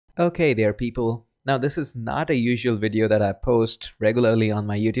Okay there people. Now this is not a usual video that I post regularly on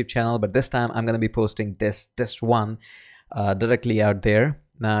my YouTube channel, but this time I'm going to be posting this one directly out there.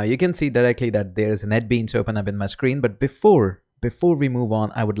 Now you can see directly that there's NetBeans open up in my screen, but before we move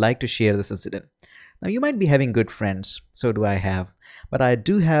on, I would like to share this incident. Now you might be having good friends, so do I have, but I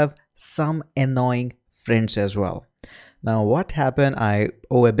do have some annoying friends as well. Now what happened, I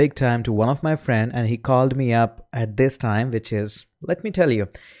owe a big time to one of my friend and he called me up at this time, which is, let me tell you,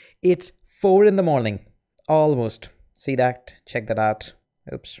 it's 4 in the morning, almost. See that? Check that out.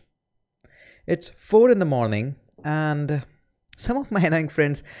 Oops. It's 4 in the morning and some of my annoying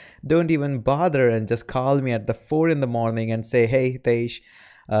friends don't even bother and just call me at the 4 in the morning and say, hey, Tesh,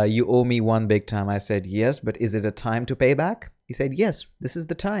 you owe me one big time. I said, yes, but is it a time to pay back? He said, yes, this is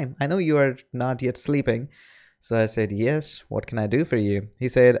the time. I know you are not yet sleeping. So I said, yes, what can I do for you? He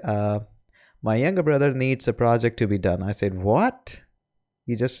said, my younger brother needs a project to be done. I said, what?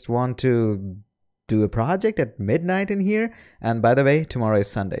 You just want to do a project at midnight in here? And by the way, tomorrow is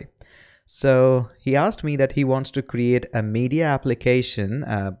Sunday. So he asked me that he wants to create a media application,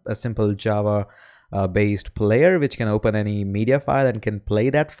 a simple Java based player which can open any media file and can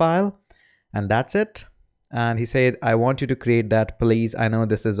play that file. And that's it. And he said, I want you to create that, please. I know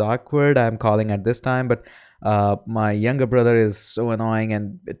this is awkward. I'm calling at this time, but my younger brother is so annoying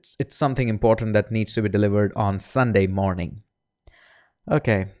and it's something important that needs to be delivered on Sunday morning.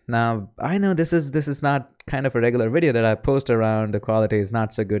 Okay, now I know this is not kind of a regular video that I post around. The quality is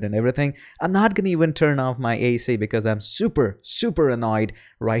not so good and everything. I'm not gonna even turn off my AC because I'm super annoyed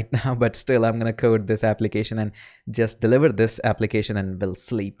right now, but still I'm gonna code this application and just deliver this application and will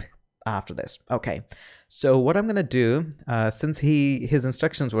sleep after this. Okay, so what I'm gonna do, since his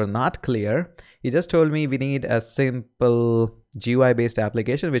instructions were not clear, he just told me we need a simple GUI based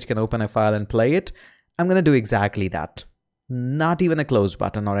application which can open a file and play it. I'm gonna do exactly that. Not even a close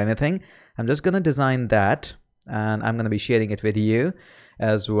button or anything. I'm just gonna design that and I'm gonna be sharing it with you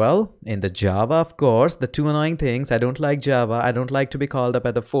as well in the Java, of course. The two annoying things, I don't like Java. I don't like to be called up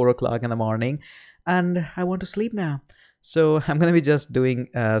at the 4 o'clock in the morning and I want to sleep now. So I'm gonna be just doing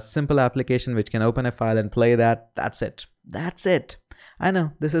a simple application which can open a file and play that. That's it. That's it. I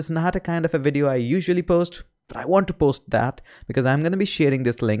know this is not a kind of a video I usually post, but I want to post that because I'm gonna be sharing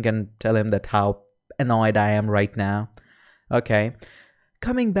this link and tell him that how annoyed I am right now. Okay,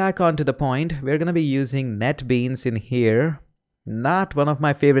 coming back onto the point, we're gonna be using NetBeans in here. Not one of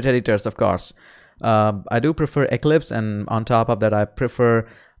my favorite editors, of course. I do prefer Eclipse, and on top of that, I prefer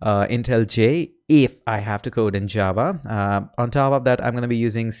IntelliJ if I have to code in Java. On top of that, I'm gonna be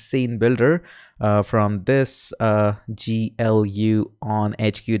using Scene Builder from this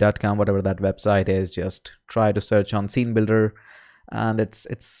gluonhq.com, whatever that website is. Just try to search on Scene Builder. And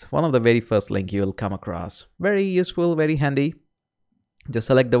it's one of the very first link you'll come across. Very useful, very handy. Just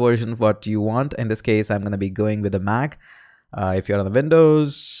select the version of what you want. In this case, I'm going to be going with the Mac. If you're on the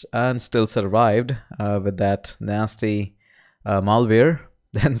Windows and still survived with that nasty malware,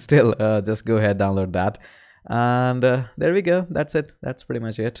 then still just go ahead, download that. And there we go. That's it. That's pretty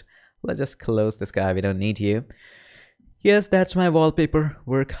much it. Let's just close this guy. We don't need you. Yes, that's my wallpaper.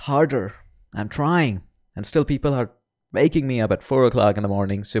 Work harder. I'm trying. And still people are waking me up at 4 o'clock in the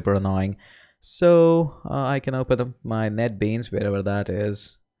morning, super annoying. So I can open up my NetBeans, wherever that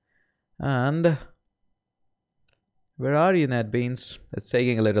is. And where are you, NetBeans? It's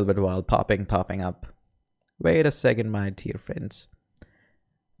taking a little bit while popping up. Wait a second, my dear friends.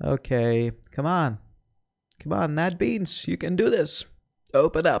 Okay, come on. Come on, NetBeans, you can do this.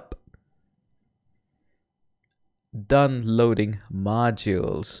 Open up. Done loading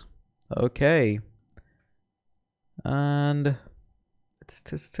modules. Okay. And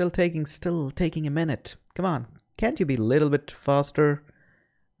it's still taking a minute. Come on, can't you be a little bit faster?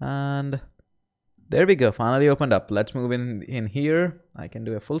 And there we go, finally opened up. Let's move in here. I can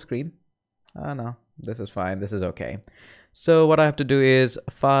do a full screen. Oh no, this is fine, this is okay. So what I have to do is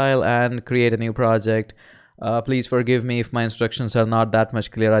file and create a new project. Please forgive me if my instructions are not that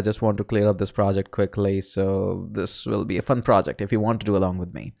much clear. I just want to clear up this project quickly, so this will be a fun project if you want to do along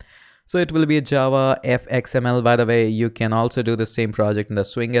with me. So it will be a Java fxml. By the way, you can also do the same project in the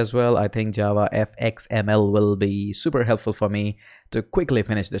Swing as well. I think Java fxml will be super helpful for me to quickly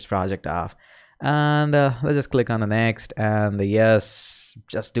finish this project off. And let's just click on the next, and yes,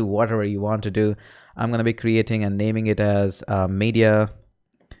 just do whatever you want to do. I'm going to be creating and naming it as media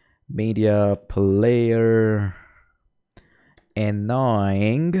player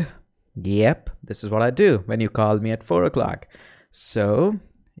annoying. Yep, this is what I do when you call me at 4 o'clock. So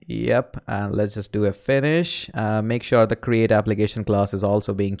yep, and let's just do a finish. Make sure the create application class is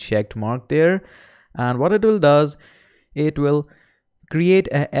also being checked marked there. And what it will does, it will create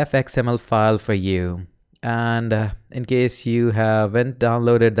a fxml file for you. And in case you haven't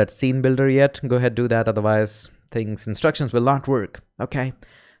downloaded that scene builder yet, go ahead, do that. Otherwise, instructions will not work. Okay.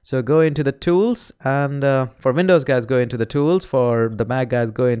 So go into the tools, and for Windows guys, go into the tools. For the Mac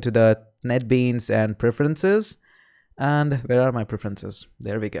guys, go into the NetBeans and preferences. And where are my preferences?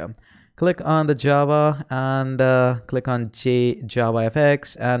 There we go. Click on the Java and click on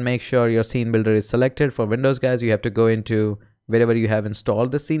JavaFX and make sure your scene builder is selected. For Windows guys, you have to go into wherever you have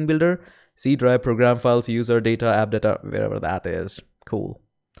installed the scene builder, C drive, program files, user data, app data, wherever that is. Cool.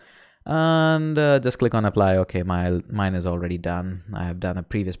 And just click on apply. Okay, mine is already done. I have done a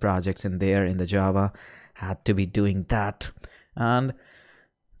previous projects in there in the Java. Had to be doing that. And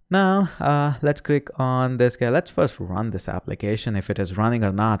now let's click on this guy. Let's first run this application, if it is running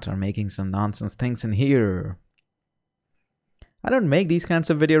or not, or making some nonsense things in here. I don't make these kinds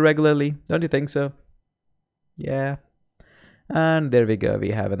of video regularly, don't you think so? Yeah. And there we go.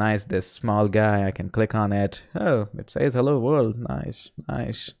 We have a nice, this small guy. I can click on it. Oh, it says hello world. Nice,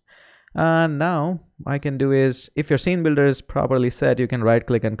 nice. And now I can do is, if your scene builder is properly set, you can right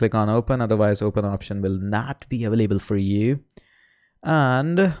click and click on open. Otherwise, open option will not be available for you.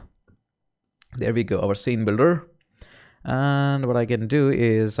 And there we go, our scene builder. And what I can do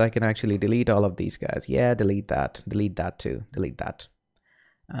is I can actually delete all of these guys. Yeah, delete that too, delete that.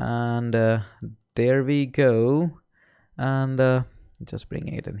 And there we go. And just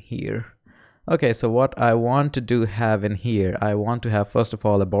bringing it in here. Okay, so what I want to do have in here, I want to have first of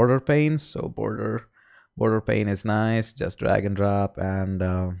all a border pane. So border pane is nice. Just drag and drop,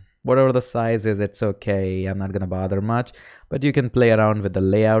 and whatever the size is, it's okay. I'm not gonna bother much, but you can play around with the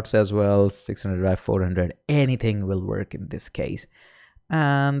layouts as well. 600 by 400, anything will work in this case.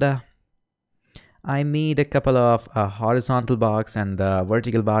 And I need a couple of horizontal box and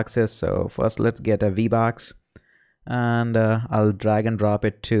vertical boxes. So first let's get a V box. And I'll drag and drop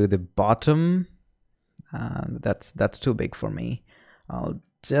it to the bottom, and that's too big for me. I'll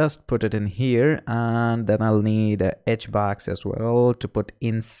just put it in here, and then I'll need a H box as well to put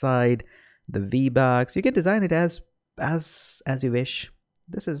inside the V box. You can design it as you wish.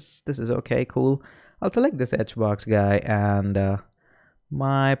 This is okay, cool. I'll select this H box guy, and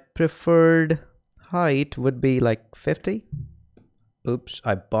my preferred height would be like 50. Oops,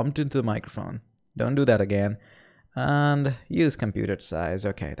 I bumped into the microphone. Don't do that again. And use computed size.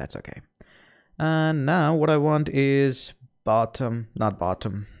 Okay, that's okay. And now what I want is bottom, not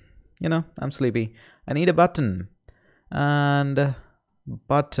bottom. You know, I'm sleepy. I need a button. And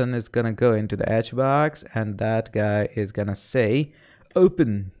button is gonna go into the H box, and that guy is gonna say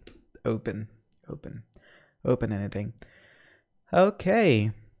open, open, open, open anything.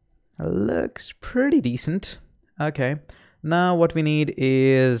 Okay, looks pretty decent. Okay, now what we need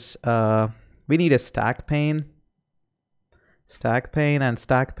is we need a stack pane. Stack pane, and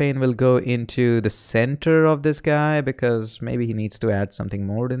stack pane will go into the center of this guy because maybe he needs to add something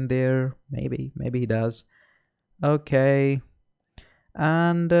more in there. Maybe he does. Okay,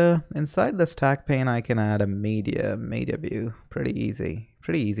 and inside the stack pane I can add a media view. Pretty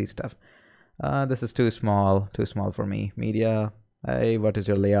easy stuff. This is too small for me. Media, hey, what is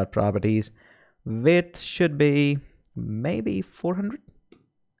your layout properties? Width should be maybe 400.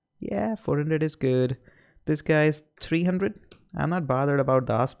 Yeah, 400 is good. This guy is 300. I'm not bothered about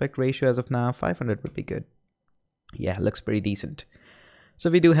the aspect ratio as of now. 500 would be good. Yeah, looks pretty decent. So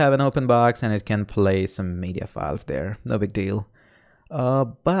we do have an open box, and it can play some media files there. No big deal.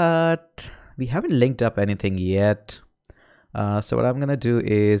 But we haven't linked up anything yet. So what I'm gonna do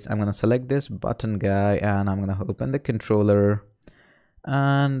is I'm gonna select this button guy, and I'm gonna open the controller.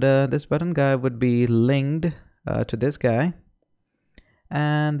 And this button guy would be linked to this guy.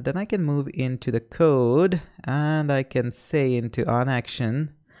 And then I can move into the code, and I can say into on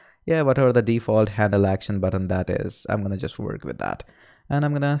action, yeah, whatever the default handle action button that is, I'm gonna just work with that. And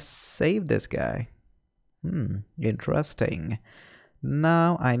I'm gonna save this guy. Interesting.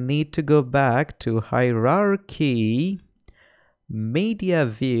 Now I need to go back to hierarchy, media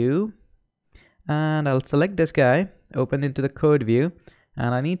view, and I'll select this guy, open into the code view.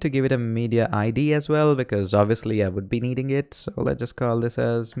 And I need to give it a media ID as well, because obviously I would be needing it. So let's just call this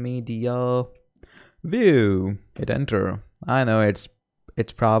as media view. Hit enter. I know it's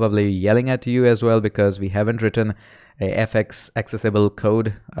probably yelling at you as well because we haven't written a FX accessible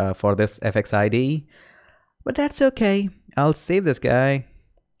code for this FX ID. But that's okay. I'll save this guy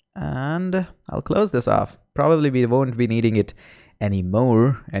and I'll close this off. Probably we won't be needing it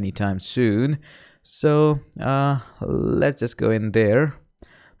anymore anytime soon. So let's just go in there.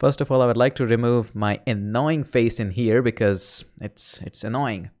 First of all, I would like to remove my annoying face in here because it's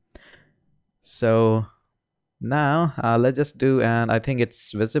annoying. So Now let's just do, and I think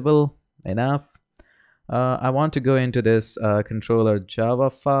it's visible enough. I want to go into this controller Java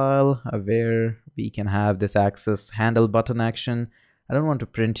file where we can have this access handle button action. I don't want to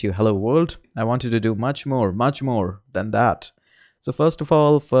print you hello world. I want you to do much more than that. So first of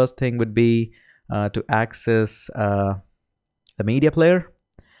all, first thing would be to access the media player,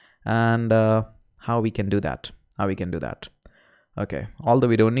 and how we can do that. Okay, although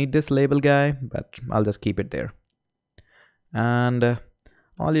we don't need this label guy, but I'll just keep it there. And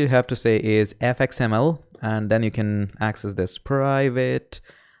all you have to say is fxml, and then you can access this private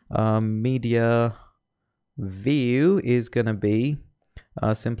media view is gonna be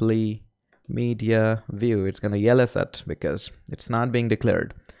simply media view. It's gonna yell us at because it's not being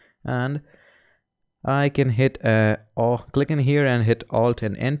declared. And I can hit click in here and hit Alt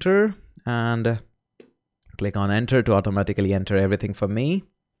and Enter, and click on Enter to automatically enter everything for me.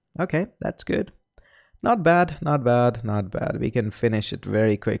 Okay, that's good. Not bad. We can finish it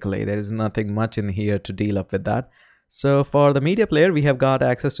very quickly. There is nothing much in here to deal up with that. So for the media player, we have got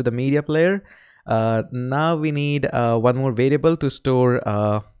access to the media player. Now we need one more variable to store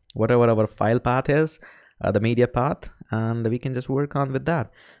whatever our file path is, the media path, and we can just work on with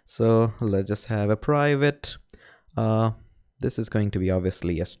that. So let's just have a private, this is going to be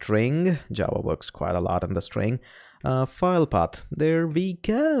obviously a string. Java works quite a lot on the string. File path, there we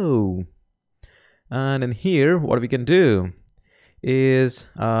go. And in here, what we can do is,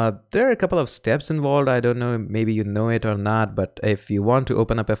 there are a couple of steps involved. I don't know, maybe you know it or not, but if you want to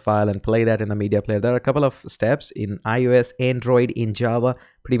open up a file and play that in the media player, there are a couple of steps in iOS, Android, in Java,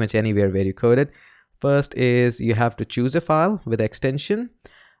 pretty much anywhere where you code it. First is you have to choose a file with extension,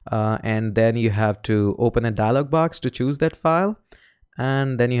 and then you have to open a dialog box to choose that file,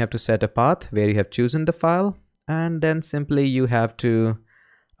 and then you have to set a path where you have chosen the file, and then simply you have to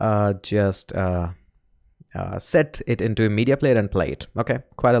just set it into a media player and play it. Okay,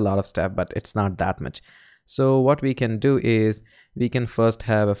 quite a lot of stuff, but it's not that much. So what we can do is we can first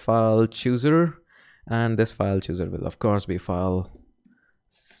have a file chooser, and this file chooser will of course be file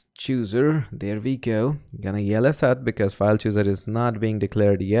chooser. There we go. Gonna yell us out because file chooser is not being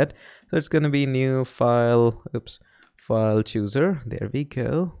declared yet. So it's gonna be new file, file chooser. There we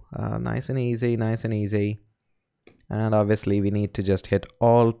go. Nice and easy. And obviously we need to just hit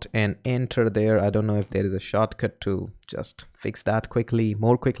Alt and Enter there. I don't know if there is a shortcut to just fix that quickly,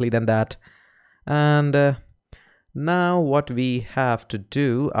 more quickly than that. And now what we have to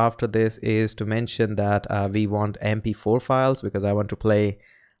do after this is to mention that we want MP4 files, because I want to play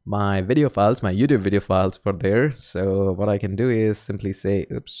my video files, my YouTube video files for there. So what I can do is simply say,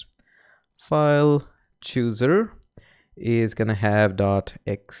 file chooser is gonna have dot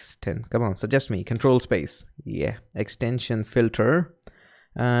extend, come on, suggest me, control space, yeah, extension filter,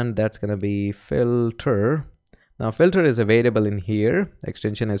 and that's gonna be filter. Now filter is a variable in here,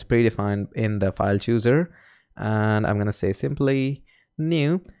 extension is predefined in the file chooser, and I'm gonna say simply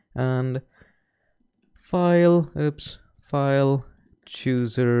new and file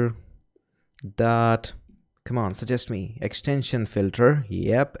chooser dot, come on, suggest me, extension filter,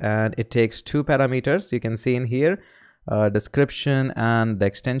 yep, and it takes two parameters. You can see in here, description and the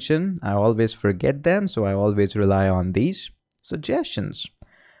extension. I always forget them, so I always rely on these suggestions.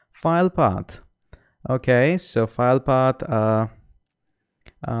 File path, okay, so file path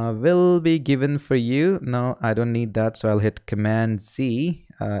will be given for you. No, I don't need that, so I'll hit Command Z,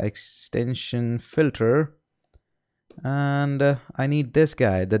 extension filter, and I need this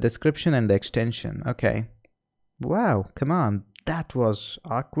guy, the description and the extension. Okay, wow, come on, that was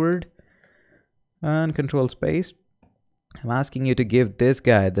awkward. And control space, I'm asking you to give this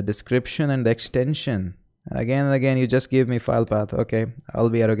guy the description and the extension, and again you just give me file path. Okay, I'll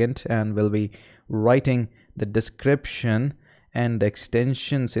be arrogant and will be writing the description and the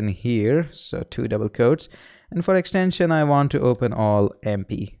extensions in here, so two double quotes. And for extension I want to open all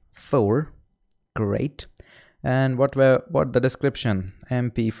MP4. Great. And what the description,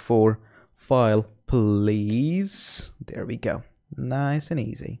 MP4 file please. There we go, nice and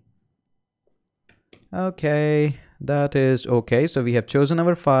easy. Okay, that is okay. So we have chosen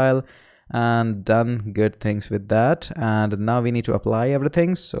our file and done good things with that, and now we need to apply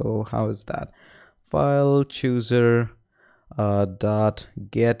everything. So how is that? File chooser dot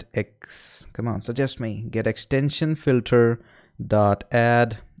get come on, suggest me, get extension filter dot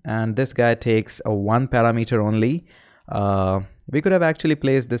add, and this guy takes a one parameter only. We could have actually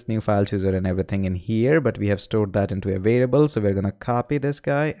placed this new file chooser and everything in here, but we have stored that into a variable, so we're gonna copy this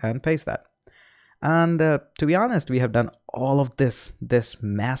guy and paste that. And to be honest, we have done all of this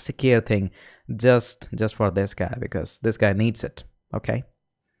massacre thing just for this guy, because this guy needs it. Okay,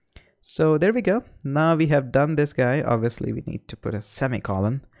 So there we go. Now we have done this guy. Obviously we need to put a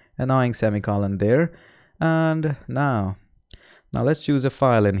semicolon, annoying semicolon there. And now let's choose a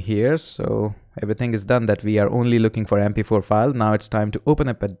file in here. So everything is done that we are only looking for MP4 file. Now it's time to open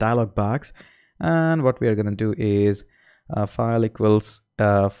up a dialog box. And what we are going to do is file equals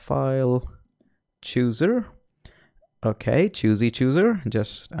file chooser. Okay, chooser,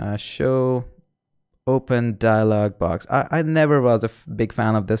 just show open dialog box. I never was a big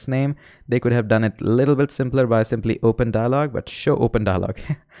fan of this name. They could have done it a little bit simpler by simply open dialog, but show open dialog.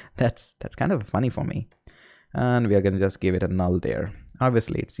 that's kind of funny for me. And we are going to just give it a null there.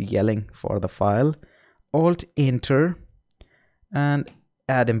 Obviously it's yelling for the file. Alt enter and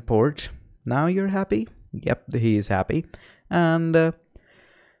add import. Now you're happy? Yep, he is happy. And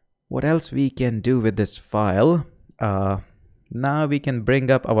what else we can do with this file? Now we can bring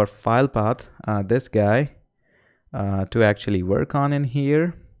up our file path, this guy, to actually work on in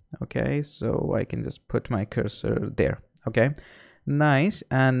here. Okay, so I can just put my cursor there. Okay, nice.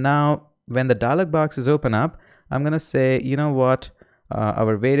 And now when the dialog box is open up, I'm gonna say, you know what,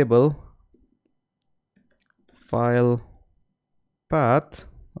 our variable file path.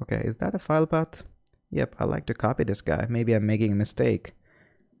 Okay, is that a file path? Yep, I like to copy this guy. Maybe I'm making a mistake.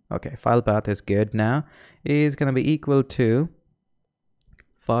 Okay, file path is good now. Is gonna be equal to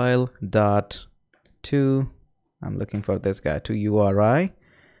file dot to, I'm looking for this guy, to URI,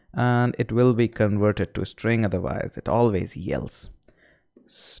 and it will be converted to string, otherwise it always yells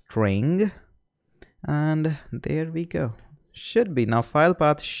string. And there we go. Should be now file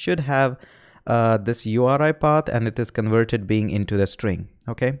path should have this URI path, and it is converted being into the string.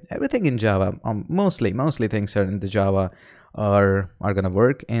 Okay, everything in Java, mostly things are in the Java are gonna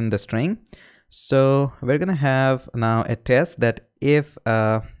work in the string. So we're gonna have now a test that if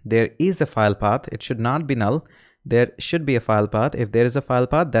there is a file path, it should not be null. There should be a file path. If there is a file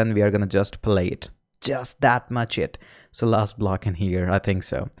path, then we are gonna just play it. Just that much it. So last block in here, I think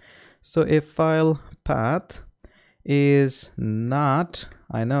so. So if file path is not,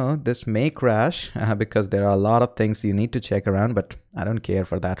 I know this may crash because there are a lot of things you need to check around, but I don't care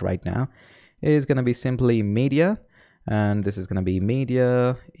for that right now. It is gonna be simply media, and this is gonna be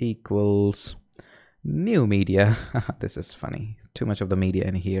media equals new media. This is funny, too much of the media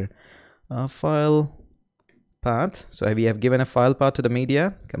in here. File path, so we have given a file path to the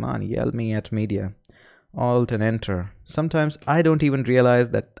media. Come on, yell me at media. Alt and enter. Sometimes I don't even realize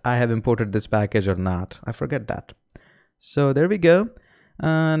that I have imported this package or not. I forget that. So there we go,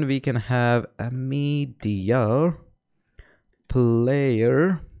 and we can have a media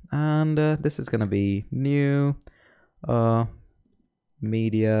player, and this is gonna be new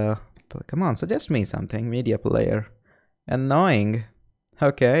media. Come on, suggest me something. Media player. Annoying.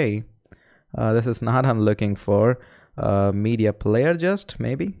 Okay. This is not I'm looking for. Media player, just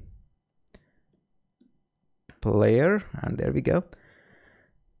maybe. Player, and there we go.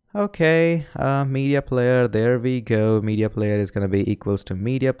 Okay, media player, there we go. Media player is going to be equals to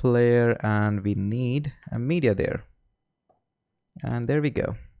media player, and we need a media there. And there we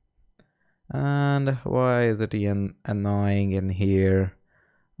go. And why is it annoying in here?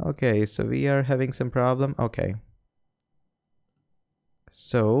 Okay, so we are having some problem. Okay.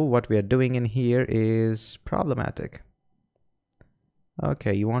 So what we are doing in here is problematic.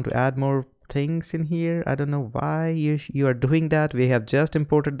 Okay, you want to add more things in here. I don't know why you are doing that. We have just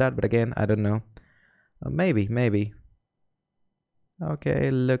imported that, but again, I don't know. Maybe. Okay,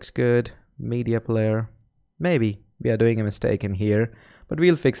 looks good. Media player. Maybe we are doing a mistake in here, but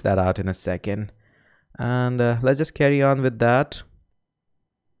we'll fix that out in a second. And let's just carry on with that.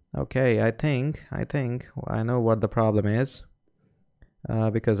 Okay, I think I know what the problem is,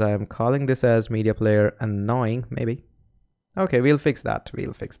 because I am calling this as media player annoying. Maybe. Okay, we'll fix that.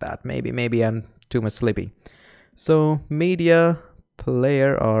 Maybe I'm too much sleepy. So media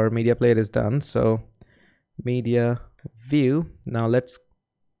player or media player is done. So media view. Now let's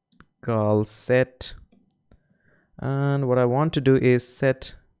call set. And what I want to do is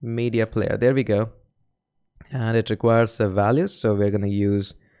set media player. There we go. And it requires a value. So we're going to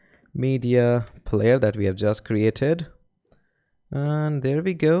use media player that we have just created. And there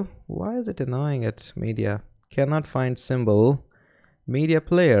we go. Why is it annoying at media? Cannot find symbol media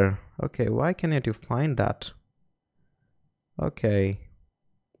player. Okay, why can't you find that? Okay,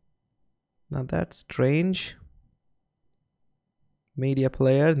 now that's strange. Media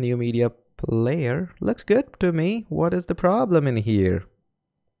player, new media player, looks good to me. What is the problem in here?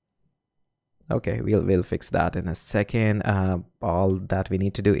 Okay, we'll fix that in a second. All that we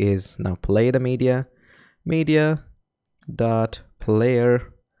need to do is now play the media dot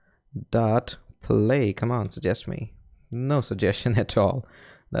player dot play. Come on, suggest me. No suggestion at all.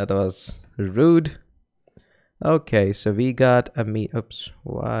 That was rude. Okay, so we got a oops,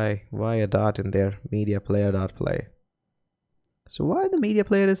 why a dot in there? Media player dot play. So why the media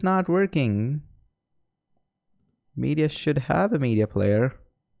player is not working? Media should have a media player.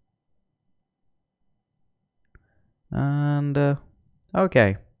 And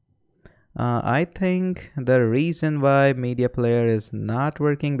okay. I think the reason why media player is not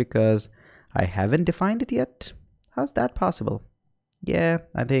working because I haven't defined it yet. How's that possible? Yeah,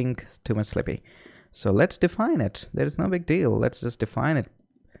 I think it's too much slippy. So let's define it. There's no big deal. Let's just define it.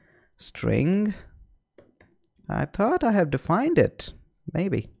 String. I thought I have defined it.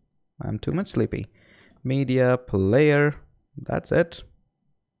 Maybe. I'm too much sleepy. Media player. That's it.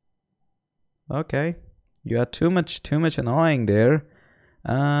 Okay. You are too much annoying there.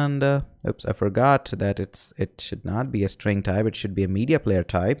 And oops, I forgot that it should not be a string type. It should be a media player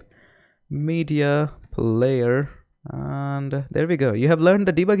type. Media player. And there we go. You have learned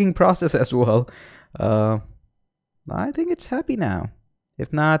the debugging process as well. I think it's happy now.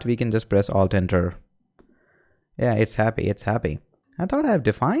 If not, we can just press Alt Enter. Yeah, it's happy. It's happy. I thought I have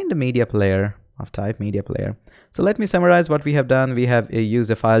defined a media player of type media player. So let me summarize what we have done. We have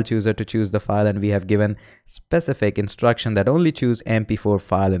used a file chooser to choose the file, and we have given specific instruction that only choose MP4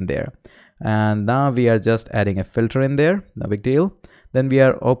 file in there. And now we are just adding a filter in there. No big deal. Then we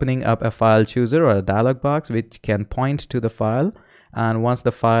are opening up a file chooser or a dialog box which can point to the file. And once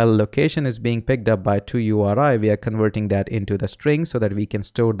the file location is being picked up by toURI, we are converting that into the string so that we can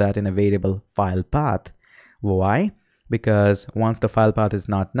store that in a variable file path. Why? Because once the file path is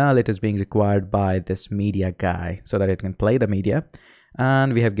not null, it is being required by this media guy so that it can play the media.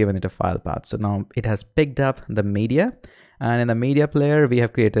 And we have given it a file path. So now it has picked up the media. And in the media player, we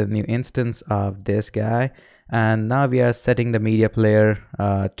have created a new instance of this guy. And now we are setting the media player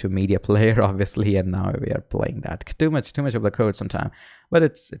to media player, obviously. And now we are playing that. Too much of the code sometime, but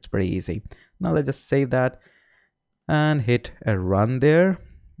it's pretty easy. Now let's just save that and hit a run there.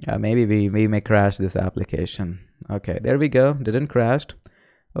 Maybe we may crash this application. Okay, there we go. Didn't crash.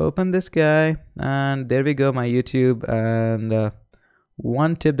 Open this guy, and there we go, my YouTube. And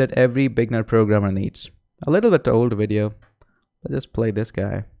one tip that every beginner programmer needs. A little bit old video. Let's just play this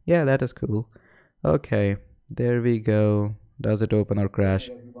guy. Yeah, that is cool. Okay, there we go. Does it open or crash?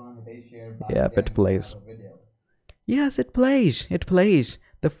 Yep, it plays. Yes, it plays. It plays.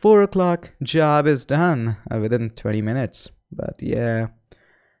 The 4 o'clock job is done within 20 minutes. But yeah,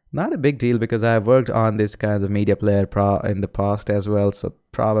 not a big deal because I've worked on this kind of media player in the past as well. So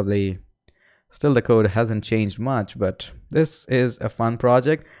probably still the code hasn't changed much, but this is a fun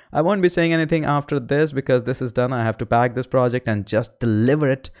project. I won't be saying anything after this because this is done. I have to pack this project and just deliver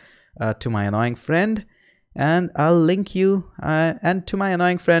it to my annoying friend. And I'll link you. And to my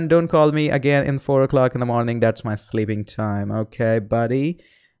annoying friend, don't call me again in 4 o'clock in the morning. That's my sleeping time. Okay, buddy.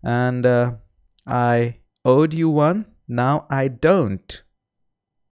 And I owed you one. Now I don't.